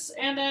like this,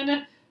 and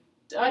then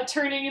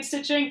turning and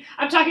stitching.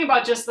 I'm talking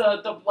about just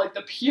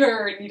the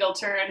pure needle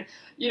turn.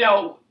 You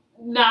know,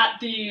 not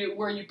the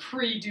where you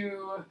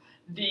pre-do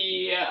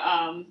the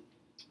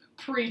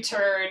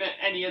pre-turn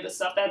any of the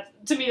stuff.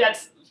 That to me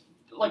that's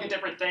like a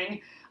different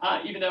thing,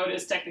 even though it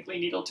is technically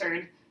needle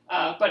turn.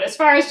 But as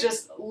far as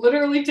just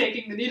literally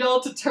taking the needle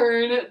to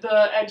turn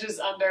the edges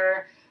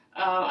under,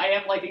 I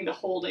am liking the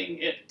holding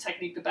it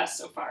technique the best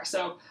so far.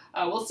 So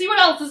we'll see what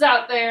else is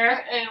out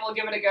there, and we'll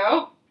give it a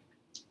go.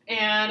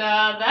 And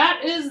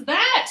that is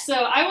that. So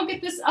I will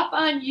get this up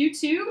on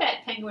YouTube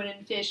at Penguin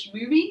and Fish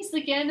Movies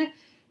again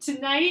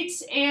tonight.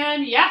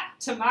 And yeah,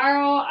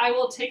 tomorrow I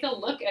will take a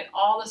look at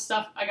all the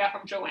stuff I got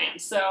from Joanne.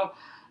 So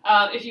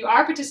if you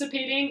are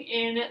participating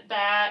in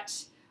that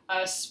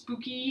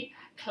spooky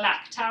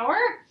clock tower,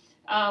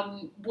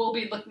 we'll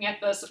be looking at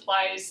the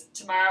supplies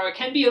tomorrow. It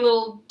can be a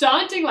little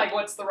daunting, like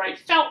what's the right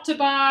felt to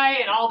buy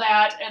and all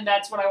that, and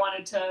that's what I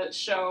wanted to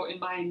show in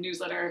my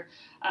newsletter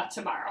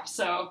tomorrow.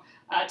 So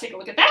take a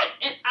look at that,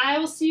 and I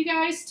will see you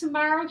guys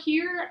tomorrow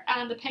here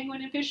on the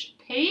Penguin and Fish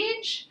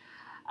page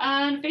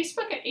on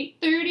Facebook at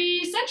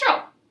 8:30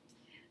 Central.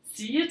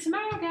 See you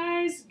tomorrow,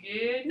 guys.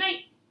 Good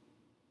night.